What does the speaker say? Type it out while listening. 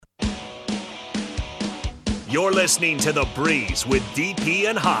You're listening to The Breeze with DP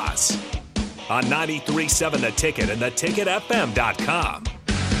and Haas on 93.7 The Ticket and theticketfm.com.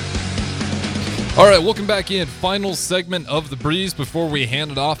 All right, welcome back in. Final segment of The Breeze before we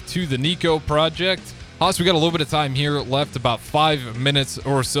hand it off to the Nico Project. Haas, we got a little bit of time here left, about 5 minutes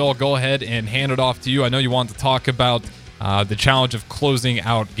or so. I'll go ahead and hand it off to you. I know you want to talk about the challenge of closing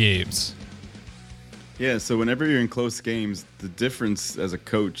out games. Yeah, so whenever you're in close games, the difference as a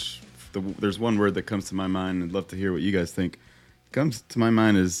coach, there's one word that comes to my mind. I'd love to hear what you guys think. Comes to my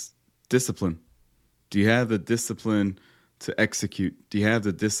mind is discipline. Do you have the discipline to execute? Do you have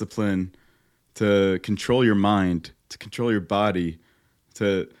the discipline to control your mind, to control your body,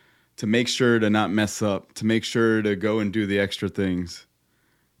 to make sure to not mess up, to make sure to go and do the extra things?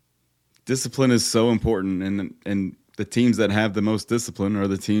 Discipline is so important, and the teams that have the most discipline are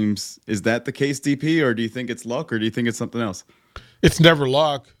the teams. Is that the case, DP, or do you think it's luck, or do you think it's something else? It's never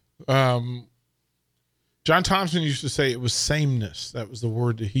luck. John Thompson used to say it was sameness. That was the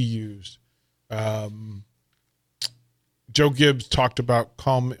word that he used. Joe Gibbs talked about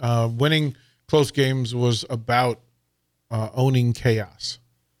winning close games was about owning chaos.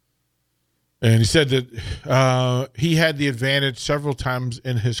 And he said that he had the advantage several times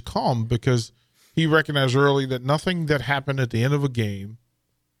in his calm because he recognized early that nothing that happened at the end of a game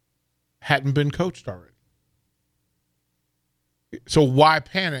hadn't been coached already. So why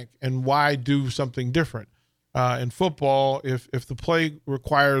panic and why do something different? In football, if the play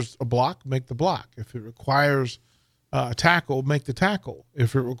requires a block, make the block. If it requires a tackle, make the tackle.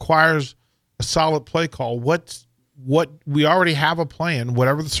 If it requires a solid play call, what we already have a plan,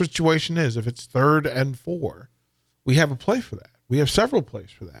 whatever the situation is. If it's 3rd and 4, we have a play for that. We have several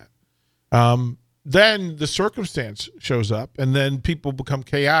plays for that. Then the circumstance shows up, and then people become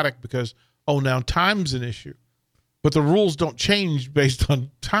chaotic because, now time's an issue. But the rules don't change based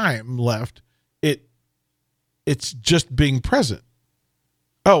on time left. It's just being present.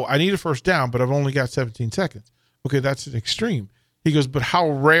 I need a first down, but I've only got 17 seconds. Okay, that's an extreme. He goes, but how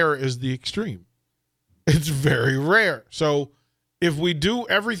rare is the extreme? It's very rare. So if we do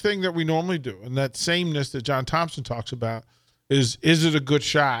everything that we normally do, and that sameness that John Thompson talks about is it a good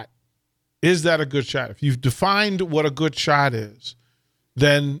shot? Is that a good shot? If you've defined what a good shot is,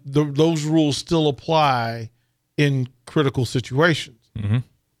 then those rules still apply in critical situations. Mm-hmm.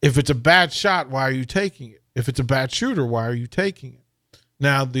 If it's a bad shot, why are you taking it? If it's a bad shooter, why are you taking it?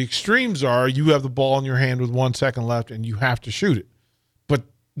 Now, the extremes are you have the ball in your hand with 1 second left and you have to shoot it. But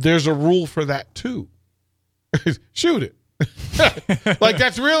there's a rule for that too. Shoot it.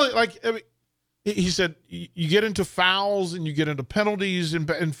 That's really he said you get into fouls and you get into penalties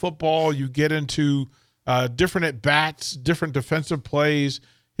in football. You get into different at-bats, different defensive plays.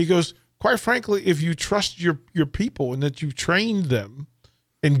 He goes, quite frankly, if you trust your people and that you trained them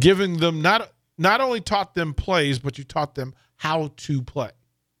and giving them not only taught them plays, but you taught them how to play.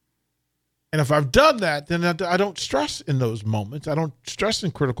 And if I've done that, then I don't stress in those moments. I don't stress in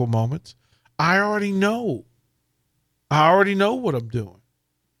critical moments. I already know what I'm doing.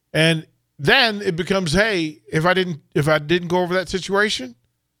 And then it becomes, hey, if I didn't go over that situation,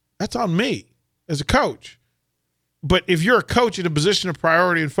 that's on me as a coach. But if you're a coach in a position of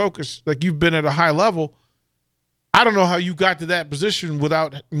priority and focus, like you've been at a high level, I don't know how you got to that position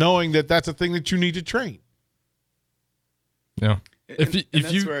without knowing that that's a thing that you need to train. Yeah.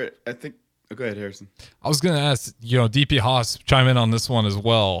 Where I think go ahead, Harrison. I was going to ask, DP Haas chime in on this one as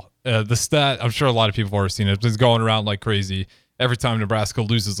well. The stat, I'm sure a lot of people have already seen it. It's been going around like crazy. Every time Nebraska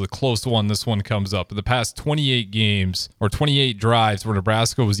loses a close one, this one comes up. In the past 28 games or 28 drives where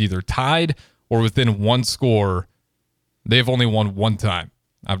Nebraska was either tied or within one score, they've only won one time.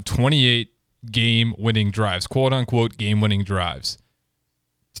 I have 28 game-winning drives, quote-unquote game-winning drives.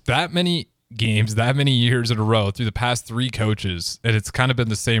 That many games, that many years in a row through the past 3 coaches, and it's kind of been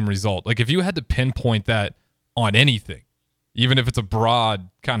the same result. Like if you had to pinpoint that on anything, even if it's a broad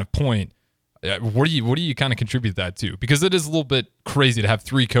kind of point, what do you kind of contribute that to? Because it is a little bit crazy to have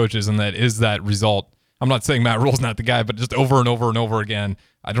 3 coaches and that is that result. I'm not saying Matt Rule's not the guy, but just over and over and over again.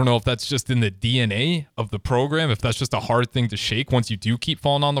 I don't know if that's just in the DNA of the program, if that's just a hard thing to shake once you do keep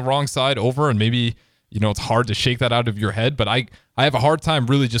falling on the wrong side over, and maybe, it's hard to shake that out of your head. But I have a hard time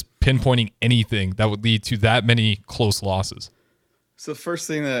really just pinpointing anything that would lead to that many close losses. So the first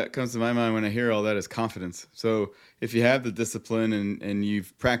thing that comes to my mind when I hear all that is confidence. So if you have the discipline and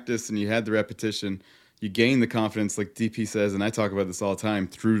you've practiced and you had the repetition, you gain the confidence, like DP says, and I talk about this all the time,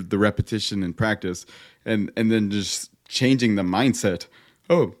 through the repetition and practice, and then just changing the mindset.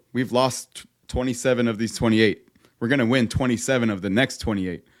 We've lost 27 of these 28. We're going to win 27 of the next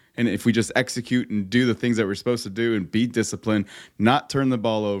 28. And if we just execute and do the things that we're supposed to do and be disciplined, not turn the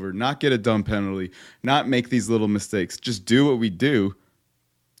ball over, not get a dumb penalty, not make these little mistakes, just do what we do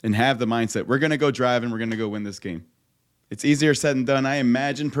and have the mindset, we're going to go drive and we're going to go win this game. It's easier said than done. I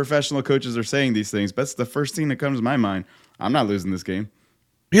imagine professional coaches are saying these things, but that's the first thing that comes to my mind. I'm not losing this game.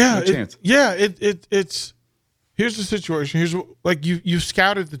 Yeah, No chance. It's here's the situation. Here's like you've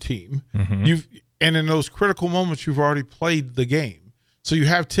scouted the team. And in those critical moments, you've already played the game. So you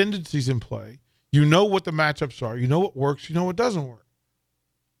have tendencies in play. You know what the matchups are. You know what works. You know what doesn't work.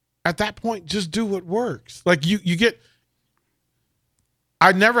 At that point, just do what works. Like you get.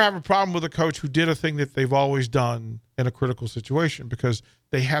 I never have a problem with a coach who did a thing that they've always done in a critical situation because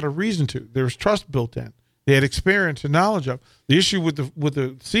they had a reason to. There was trust built in. They had experience and knowledge of. The issue with the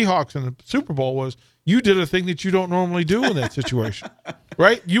Seahawks in the Super Bowl was you did a thing that you don't normally do in that situation,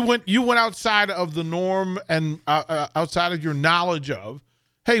 right? You went outside of the norm and outside of your knowledge of,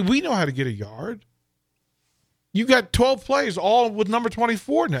 hey, we know how to get a yard. You got 12 plays, all with number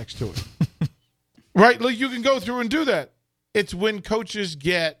 24 next to it, right? Like you can go through and do that. It's when coaches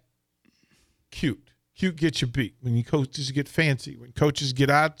get cute. Cute gets you beat. When coaches get fancy. When coaches get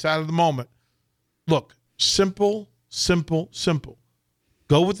outside of the moment. Look, simple.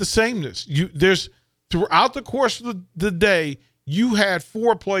 Go with the sameness. There's throughout the course of the day, you had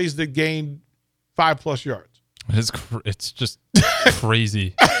 4 plays that gained 5+ yards. It's just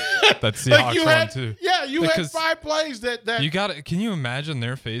crazy. That Seahawks one too. Yeah, you had 5 plays that you got it. Can you imagine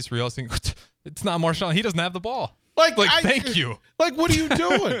their face realizing it's not Marshawn? He doesn't have the ball. Thank you. Like, what are you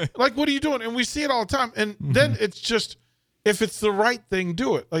doing? And we see it all the time. And then it's just, if it's the right thing,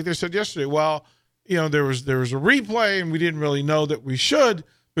 do it. Like they said yesterday, well, there was a replay and we didn't really know that we should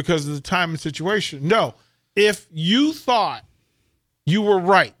because of the time and situation. No, if you thought you were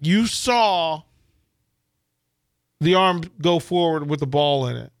right, you saw the arm go forward with the ball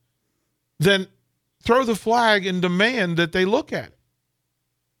in it, then throw the flag and demand that they look at it.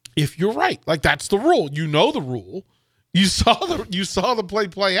 If you're right, like that's the rule. You know the rule. You saw the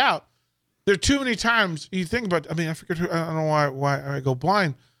play out. There are too many times you think about. I mean, I forget. I don't know why I go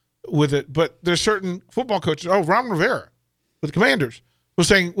blind with it, but there's certain football coaches. Oh, Ron Rivera with the Commanders was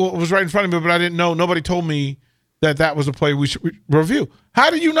saying, "Well, it was right in front of me, but I didn't know. Nobody told me that was a play we should review." How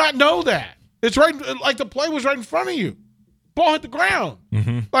do you not know that? It's right. Like the play was right in front of you. Ball hit the ground.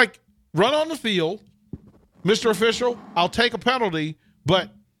 Like run on the field, Mr. Official. I'll take a penalty, but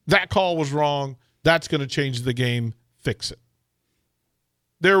that call was wrong. That's going to change the game. Fix it.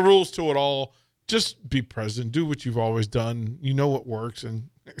 There are rules to it all. Just be present. Do what you've always done. You know what works, and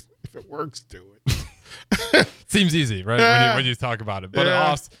if it works, do it. Seems easy, right? Yeah. When you talk about it. But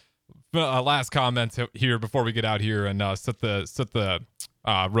last comment here before we get out here and set the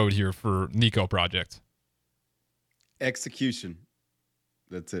road here for Nico Project. Execution.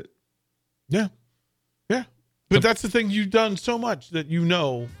 That's it. Yeah. But that's the thing. You've done so much that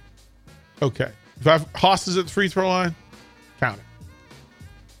okay, if Haas is at the free throw line, count it.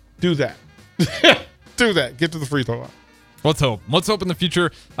 Do that. Do that. Get to the free throw line. Let's hope. Let's hope in the future.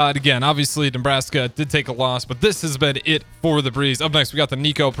 Again, obviously, Nebraska did take a loss, but this has been it for the Breeze. Up next, we got the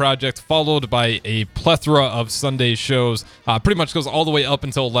Nico Project, followed by a plethora of Sunday shows. Pretty much goes all the way up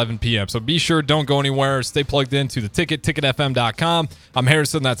until 11 p.m. So be sure, don't go anywhere. Stay plugged into the ticket, ticketfm.com. I'm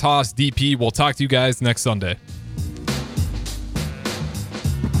Harrison. That's Haas, DP. We'll talk to you guys next Sunday.